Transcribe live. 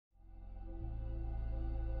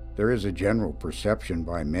there is a general perception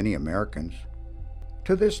by many Americans,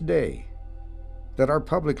 to this day, that our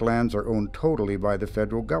public lands are owned totally by the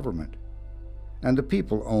federal government, and the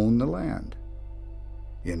people own the land.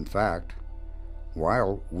 In fact,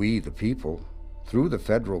 while we, the people, through the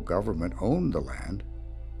federal government, own the land,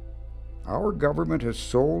 our government has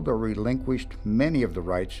sold or relinquished many of the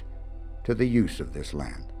rights to the use of this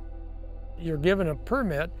land. You're given a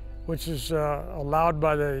permit, which is allowed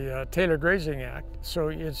by the Taylor Grazing Act, so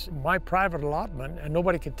it's my private allotment, and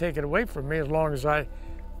nobody can take it away from me as long as I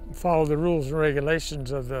follow the rules and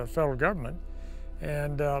regulations of the federal government.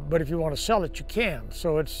 And but if you want to sell it, you can.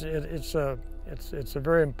 So it's a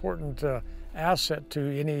very important asset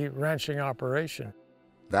to any ranching operation.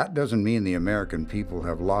 That doesn't mean the American people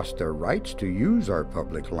have lost their rights to use our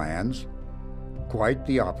public lands. Quite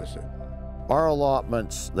the opposite. Our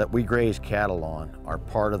allotments that we graze cattle on are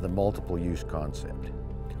part of the multiple use concept,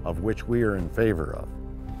 of which we are in favor of.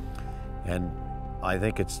 And I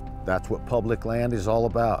think that's what public land is all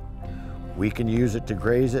about. We can use it to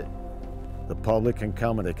graze it. The public can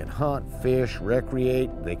come and they can hunt, fish, recreate.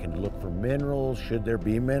 They can look for minerals, should there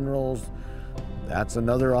be minerals. That's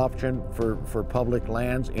another option for public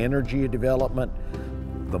lands. Energy development.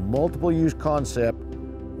 The multiple use concept,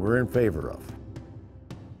 we're in favor of.